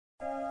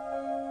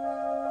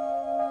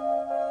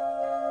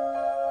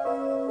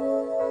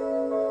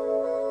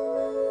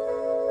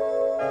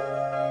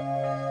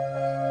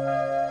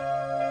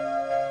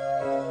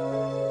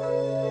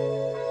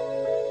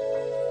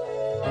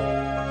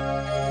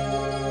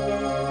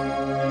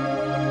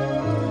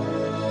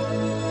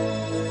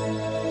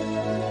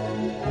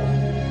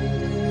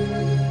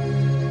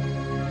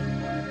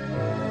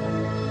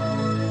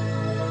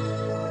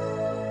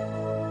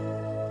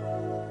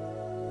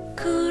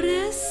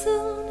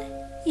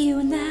y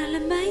un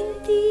alma en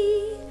ti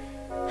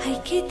hay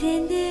que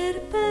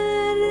tener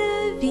para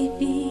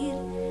vivir,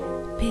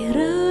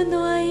 pero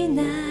no hay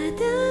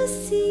nada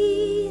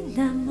sin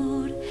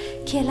amor,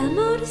 que el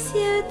amor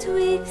sea tu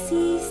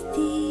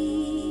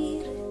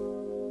existir.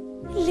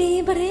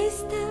 Libre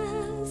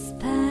estás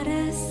para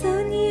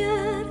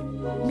soñar,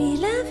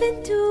 mil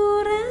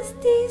aventuras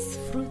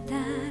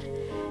disfrutar,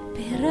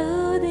 pero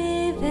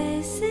de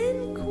vez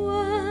en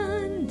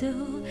cuando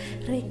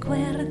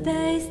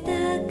recuerda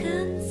esta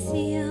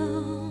canción.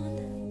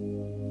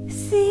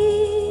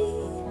 Sí,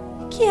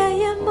 que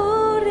hay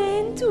amor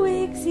en tu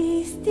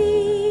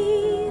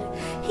existir,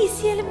 y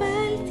si el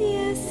mal te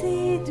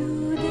hace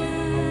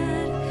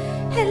dudar,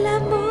 el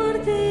amor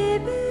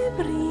debe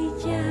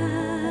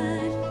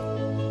brillar.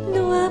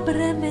 No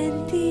habrá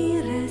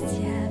mentiras,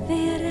 ya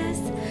verás,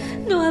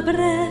 no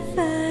habrá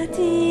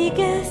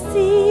fatiga,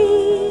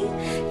 sí,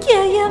 que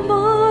hay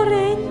amor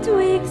en tu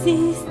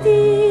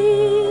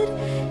existir,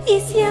 y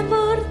si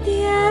amor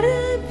te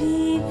hará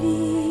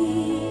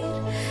vivir,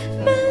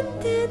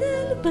 mantén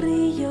el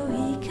brillo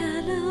y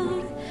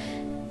calor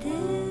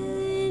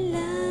del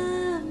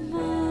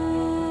amor.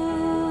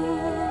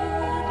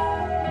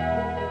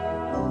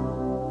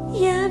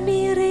 Y a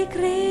mi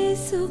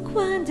regreso,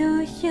 cuando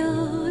yo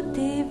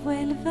te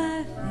vuelva a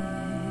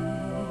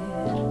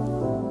ver,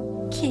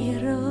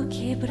 quiero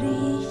que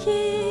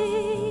brille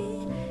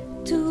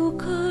tu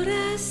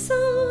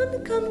corazón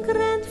con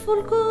gran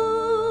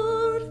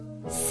fulgor.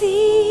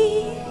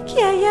 Sí, que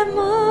hay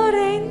amor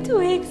en tu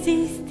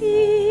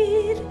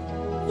existir,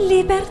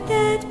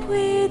 libertad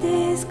pues